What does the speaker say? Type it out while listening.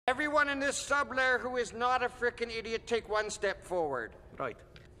Everyone in this sub-layer who is not a frickin' idiot, take one step forward. Right.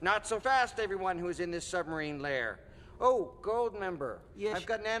 Not so fast, everyone who is in this submarine layer. Oh, Goldmember. Yes. I've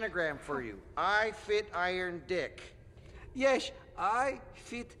got an anagram for you. I fit Iron Dick. Yes, I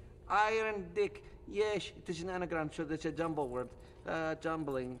fit Iron Dick. Yes, it is an anagram, so that's a jumble word.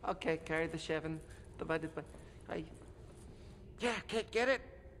 Jumbling. Okay, carry the 7 divided by... Yeah, can't get it?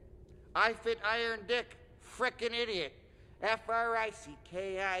 I fit Iron Dick. Frickin' idiot.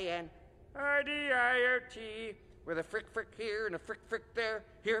 Frickin-RDIRT. With a frick here and a frick there.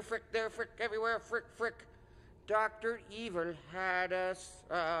 Here frick, there frick, everywhere frick. Dr. Evil had us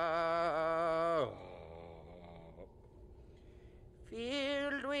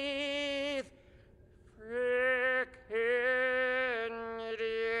filled with frickin'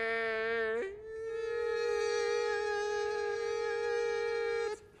 idiots.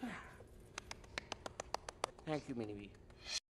 Thank you, Minnie.